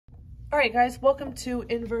All right, guys, welcome to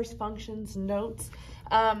inverse functions notes.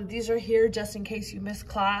 These are here just in case you missed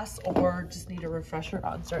class or just need a refresher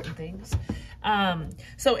on certain things.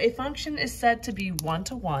 So a function is said to be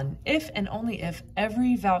one-to-one if and only if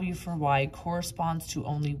every value for y corresponds to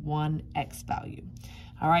only one x value.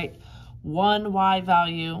 All right, one y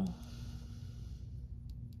value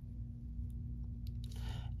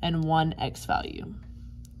and one x value.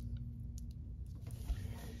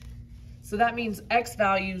 So that means x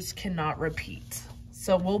values cannot repeat.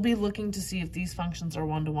 So we'll be looking to see if these functions are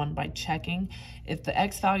one-to-one by checking if the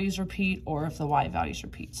x values repeat or if the y values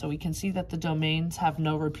repeat. So we can see that the domains have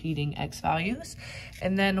no repeating x values.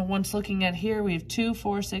 And then once looking at here, we have 2,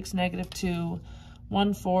 4, 6, -2,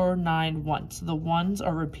 1, 4, 9, 1. So the ones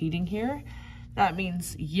are repeating here. That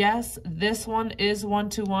means, yes, this one is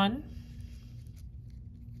one-to-one.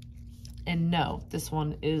 And no, this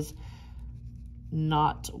one is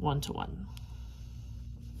not one-to-one.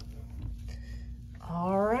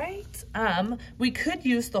 All right, we could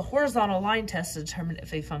use the horizontal line test to determine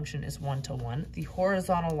if a function is one-to-one. The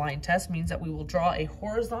horizontal line test means that we will draw a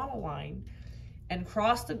horizontal line and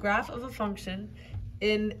cross the graph of a function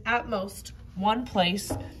in at most one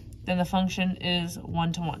place, then the function is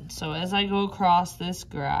one-to-one. So as I go across this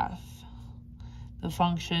graph, the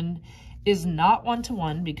function is not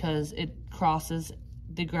one-to-one because it crosses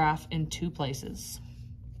the graph in two places.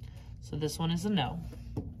 So this one is a no.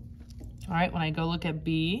 All right, when I go look at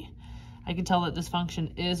B, I can tell that this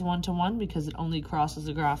function is one-to-one because it only crosses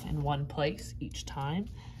the graph in one place each time.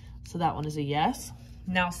 So that one is a yes.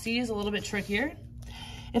 Now C is a little bit trickier.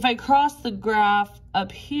 If I cross the graph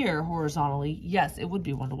up here horizontally, yes, it would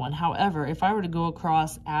be one-to-one. However, if I were to go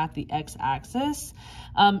across at the x-axis,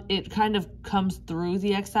 it kind of comes through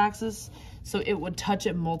the x-axis, so it would touch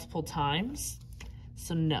it multiple times.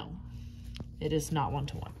 So no, it is not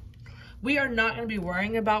one-to-one. We are not going to be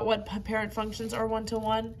worrying about what parent functions are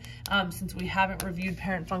one-to-one. Since we haven't reviewed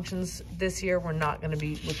parent functions this year, we're not going to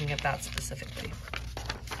be looking at that specifically.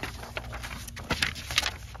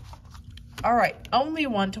 All right, only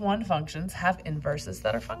one-to-one functions have inverses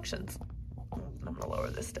that are functions. I'm going to lower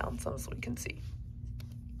this down so we can see.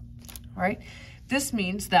 All right, this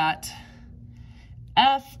means that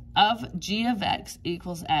f of g of x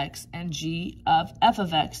equals x and g of f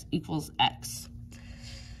of x equals x.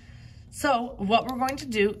 So what we're going to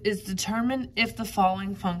do is determine if the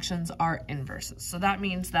following functions are inverses. So that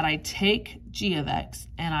means that I take g of x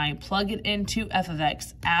and I plug it into f of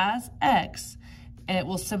x as x, and it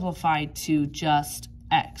will simplify to just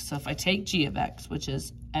x. So if I take g of x, which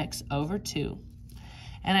is x over 2,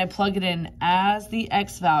 and I plug it in as the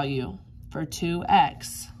x value for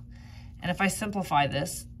 2x, and if I simplify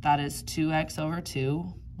this, that is 2x over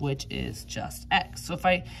 2, which is just x. So if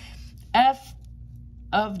f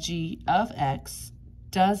of g of x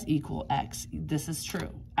does equal x, this is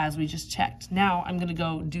true, as we just checked. Now I'm going to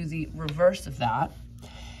go do the reverse of that,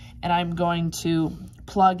 and I'm going to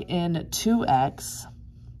plug in 2x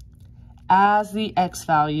as the x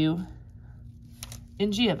value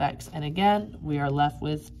in g of x. And again, we are left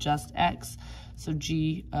with just x. So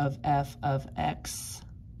g of f of x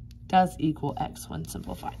does equal x when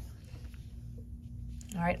simplified.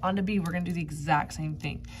 All right, on to B, we're going to do the exact same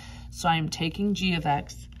thing. So I'm taking g of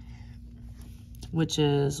x, which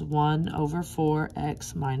is 1 over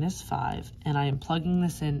 4x minus 5, and I am plugging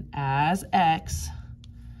this in as x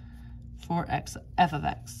for f of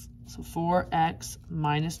x. So 4x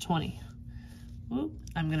minus 20. Ooh,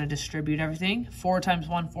 I'm going to distribute everything. 4 times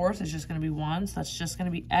 1/4 is just going to be 1, so that's just going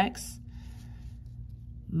to be x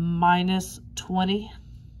minus 20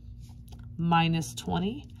 minus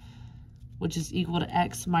 20, which is equal to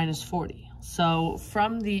x minus 40. So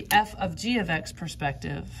from the f of g of x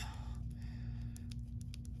perspective,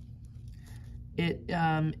 it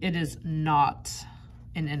is not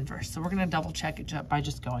an inverse. So we're going to double check it by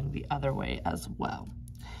just going the other way as well.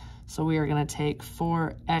 So we are going to take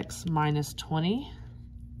 4x minus 20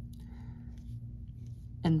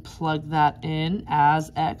 and plug that in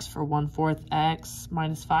as x for 1/4 x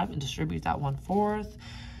minus 5 and distribute that 1/4.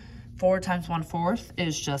 4 times 1/4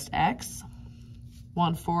 is just x.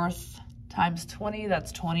 1/4 times 20,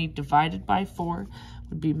 that's 20 divided by 4,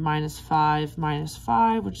 would be minus 5 minus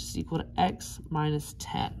 5, which is equal to x minus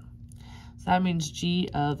 10. So that means g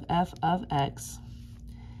of f of x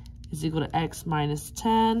is equal to x minus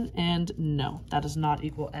 10, and no, that does not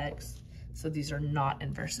equal x. So these are not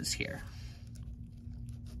inverses here.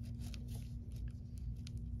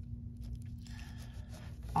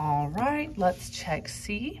 All right, let's check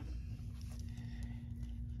C.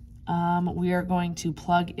 We are going to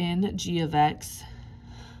plug in g of x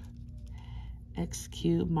x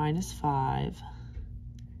cubed minus 5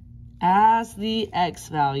 as the x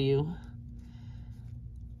value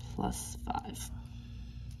plus 5.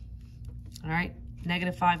 All right,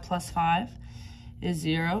 -5 plus 5 is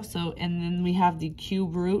 0. So, and then we have the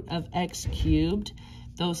cube root of x cubed.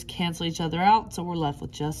 Those cancel each other out, so we're left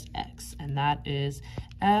with just x, and that is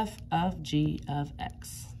f of g of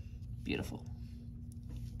x. Beautiful.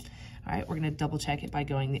 All right, we're going to double check it by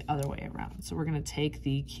going the other way around. So we're going to take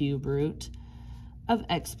the cube root of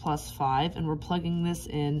x plus 5, and we're plugging this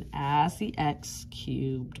in as the x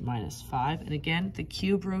cubed minus 5. And again, the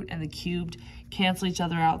cube root and the cubed cancel each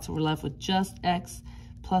other out, so we're left with just x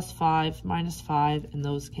plus 5 minus 5, and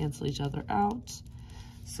those cancel each other out.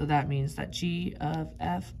 So that means that g of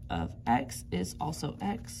f of x is also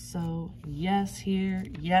x. So yes here,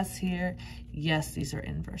 yes here, yes, these are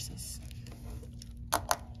inverses.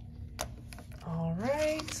 All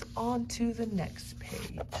right, on to the next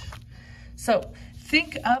page. So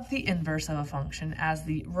think of the inverse of a function as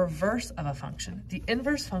the reverse of a function. The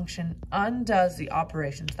inverse function undoes the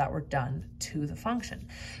operations that were done to the function.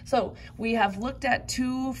 So we have looked at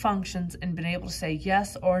two functions and been able to say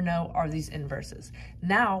yes or no are these inverses.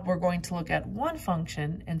 Now we're going to look at one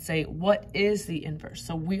function and say what is the inverse.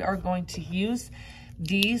 So we are going to use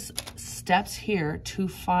these steps here to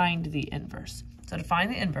find the inverse. So to find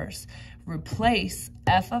the inverse, replace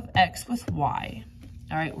f of x with y.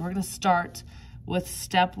 All right, we're going to start with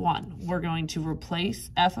step 1. We're going to replace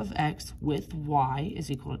f of x with y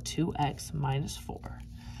is equal to 2x minus 4.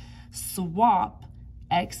 Swap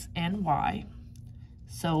x and y.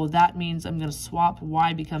 So that means I'm going to swap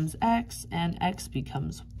y becomes x and x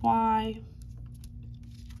becomes y.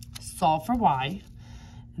 Solve for y,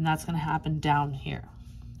 and that's going to happen down here.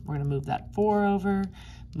 We're going to move that 4 over,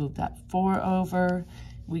 move that 4 over.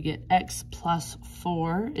 We get x plus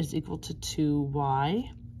 4 is equal to 2y.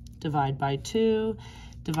 Divide by 2,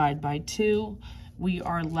 divide by 2. We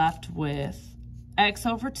are left with x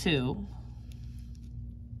over 2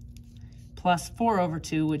 plus 4 over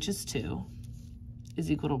 2, which is 2,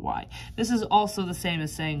 is equal to y. This is also the same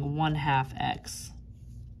as saying 1/2 x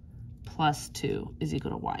plus 2 is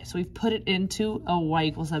equal to y. So we've put it into a y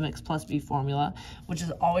equals mx plus b formula, which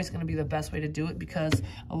is always going to be the best way to do it because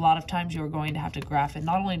a lot of times you're going to have to graph it.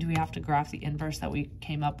 Not only do we have to graph the inverse that we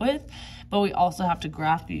came up with, but we also have to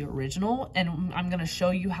graph the original, and I'm going to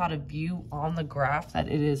show you how to view on the graph that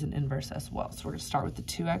it is an inverse as well. So we're going to start with the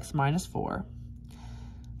 2x minus 4. All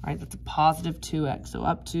right, that's a positive 2x. So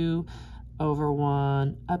up 2 over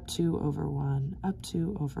 1, up 2 over 1, up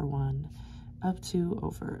 2 over 1, up 2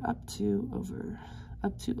 over, up 2 over,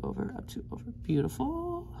 up 2 over, up 2 over.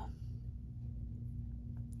 Beautiful.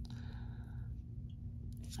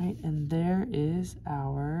 Right, and there is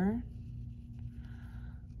our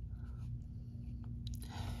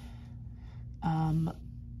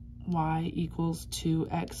y equals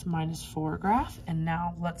 2x minus 4 graph. And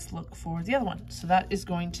now let's look for the other one. So that is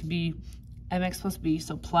going to be mx plus b,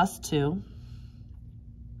 so plus 2.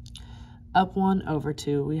 Up 1 over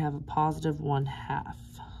 2, we have a positive 1/2.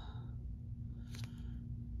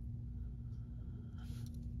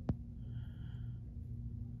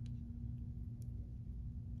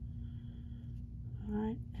 All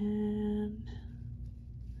right, and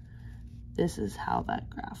this is how that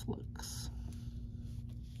graph looks.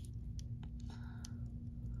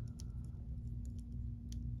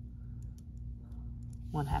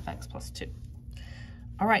 One half x plus 2.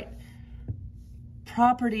 All right.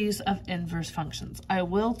 Properties of inverse functions. I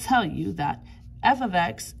will tell you that f of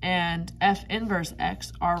x and f inverse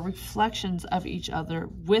x are reflections of each other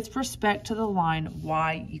with respect to the line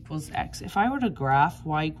y equals x. If I were to graph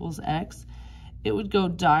y equals x, it would go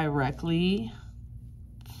directly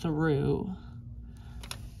through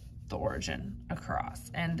the origin across.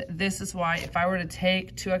 And this is why if I were to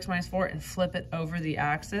take 2x minus 4 and flip it over the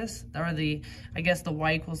axis, or the, I guess the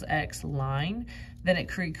y equals x line, then it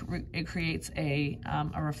creates a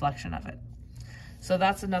reflection of it. So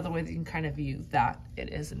that's another way that you can kind of view that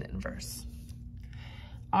it is an inverse.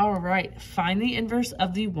 All right, find the inverse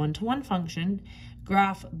of the one-to-one function.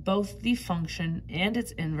 Graph both the function and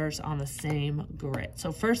its inverse on the same grid.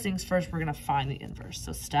 So first things first, we're gonna find the inverse.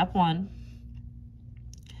 So step 1,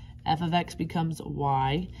 f of x becomes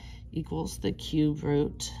y equals the cube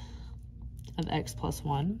root of x plus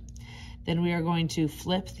 1. Then we are going to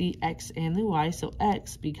flip the x and the y, so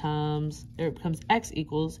x becomes x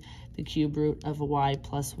equals the cube root of y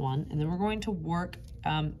plus 1, and then we're going to work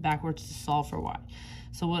backwards to solve for y.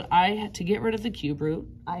 So to get rid of the cube root,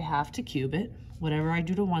 I have to cube it. Whatever I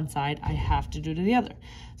do to one side, I have to do to the other.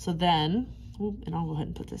 So then, and I'll go ahead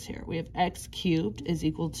and put this here. We have x cubed is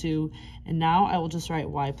equal to, and now I will just write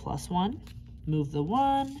y plus 1, move the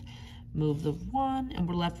 1, Move the 1, and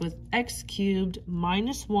we're left with x cubed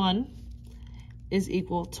minus 1 is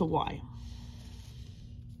equal to y.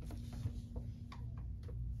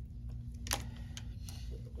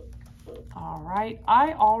 All right,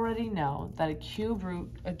 I already know that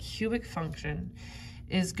a cubic function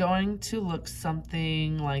is going to look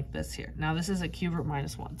something like this here. Now this is a cube root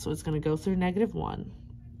minus 1, so it's going to go through negative 1.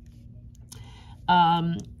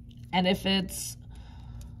 And if it's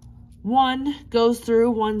 1 goes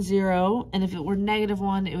through 1, 0, and if it were negative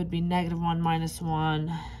 1, it would be negative 1 minus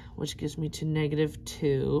 1, which gives me to negative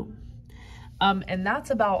 2. And that's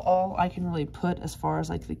about all I can really put as far as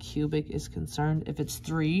like the cubic is concerned. If it's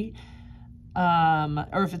 3,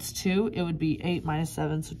 or if it's 2, it would be 8 minus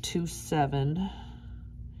 7, so 2, 7.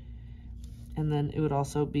 And then it would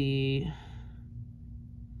also be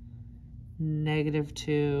negative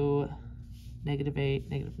 2, negative 8,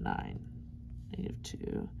 negative 9, negative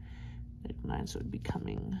 2, negative 9, so it would be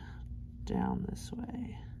coming down this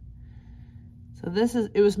way. So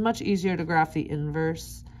it was much easier to graph the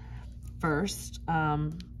inverse first,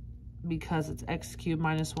 because it's x cubed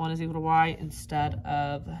minus 1 is equal to y instead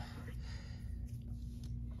of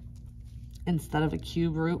a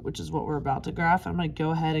cube root, which is what we're about to graph. I'm going to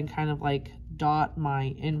go ahead and kind of like dot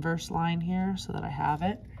my inverse line here so that I have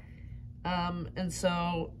it. And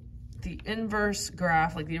so the inverse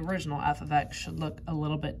graph, like the original f of x, should look a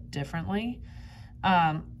little bit differently.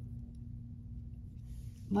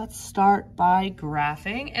 Let's start by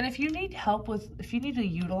graphing. And if you need help if you need to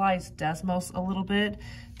utilize Desmos a little bit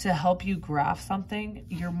to help you graph something,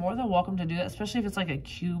 you're more than welcome to do that, especially if it's like a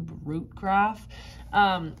cube root graph.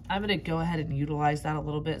 I'm going to go ahead and utilize that a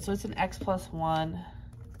little bit. So it's an x plus 1.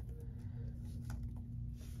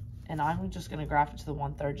 And I'm just going to graph it to the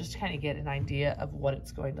 1/3 just to kind of get an idea of what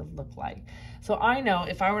it's going to look like. So I know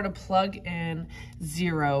if I were to plug in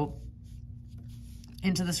 0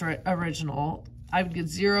 into this original, I would get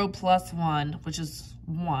 0 plus 1, which is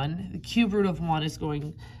 1. The cube root of 1 is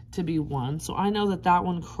going to be 1. So I know that that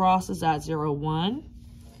one crosses at 0, 1.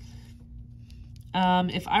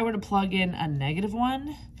 If I were to plug in a negative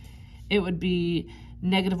 1, it would be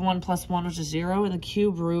negative 1 plus 1, which is 0, and the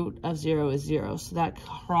cube root of 0 is 0. So that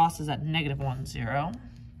crosses at negative 1, 0.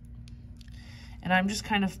 And I'm just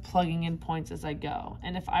kind of plugging in points as I go.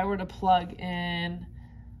 And if I were to plug in,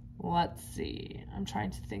 let's see, I'm trying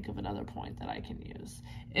to think of another point that I can use.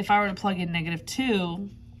 If I were to plug in negative 2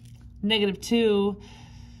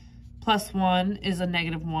 plus 1 is a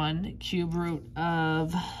negative 1. Cube root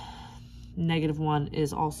of negative 1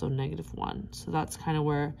 is also negative 1. So that's kind of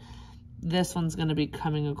where this one's going to be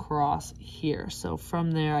coming across here. So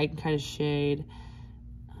from there, I can kind of shade.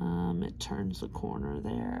 It turns the corner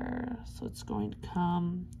there. So it's going to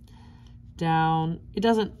come down.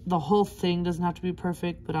 The whole thing doesn't have to be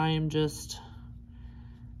perfect, but I am just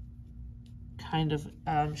kind of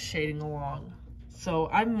shading along. So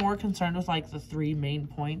I'm more concerned with like the 3 main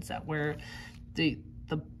points at where the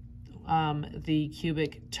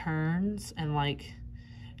cubic turns and like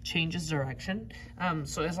changes direction.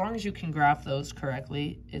 So as long as you can graph those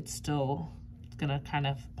correctly, it's still gonna kind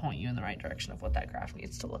of point you in the right direction of what that graph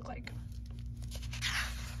needs to look like.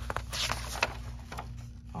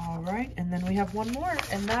 All right, and then we have one more,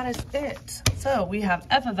 and that is it. So we have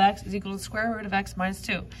f of x is equal to the square root of x minus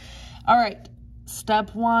 2. All right,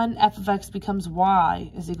 step 1, f of x becomes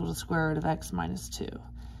y is equal to the square root of x minus 2.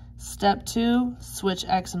 Step 2, switch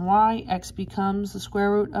x and y. X becomes the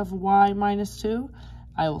square root of y minus 2.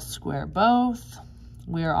 I will square both.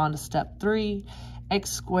 We are on to step 3. X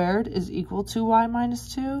squared is equal to y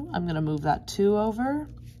minus 2. I'm going to move that 2 over.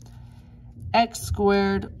 X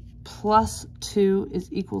squared plus 2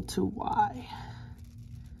 is equal to y.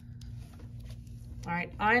 All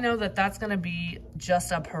right, I know that that's going to be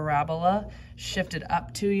just a parabola shifted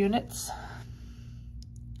up 2 units.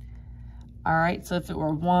 All right, so if it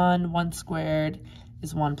were 1 squared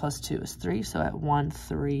is 1 plus 2 is 3. So at 1,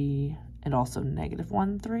 3, and also negative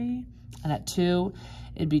 1, 3. And at 2,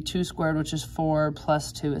 it'd be 2 squared, which is 4,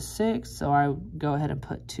 plus 2 is 6. So I would go ahead and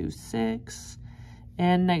put 2, 6,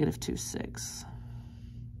 and negative 2, 6.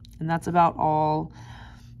 And that's about all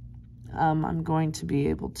I'm going to be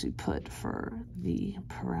able to put for the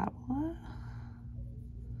parabola.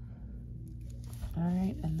 All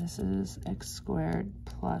right, and this is x squared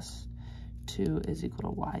plus 2 is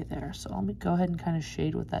equal to y there. So let me go ahead and kind of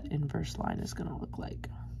shade what that inverse line is going to look like.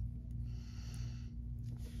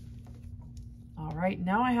 All right,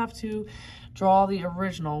 now I have to draw the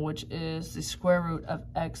original, which is the square root of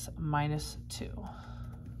x minus 2.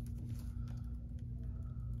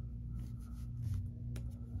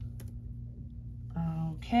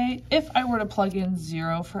 Okay, if I were to plug in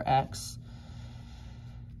 0 for x,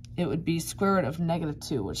 it would be square root of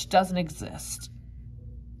 -2, which doesn't exist.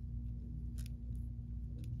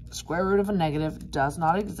 Square root of a negative does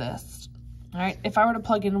not exist. All right, if I were to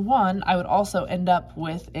plug in 1, I would also end up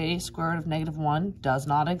with a square root of -1, does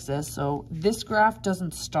not exist. So this graph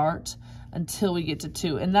doesn't start until we get to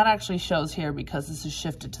 2. And that actually shows here because this is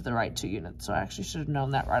shifted to the right 2 units. So I actually should have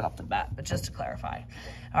known that right off the bat, but just to clarify.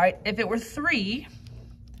 All right, if it were 3,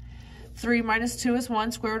 3 minus 2 is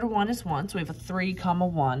 1, square root of 1 is 1. So we have a 3,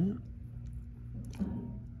 1.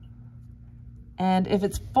 And if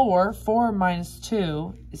it's 4, 4 minus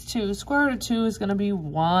 2 is 2. Square root of 2 is going to be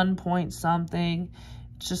 1 point something.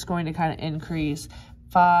 It's just going to kind of increase.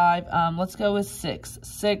 5, let's go with 6.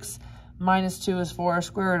 6 minus 2 is 4.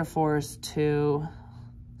 Square root of 4 is 2.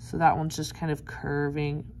 So that one's just kind of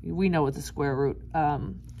curving. We know what the square root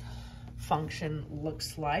function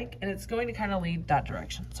looks like. And it's going to kind of lead that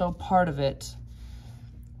direction. So part of it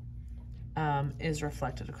is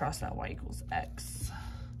reflected across that y equals x.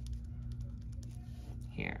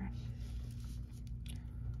 Here.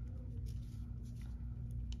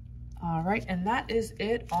 All right, and that is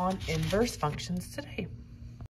it on inverse functions today.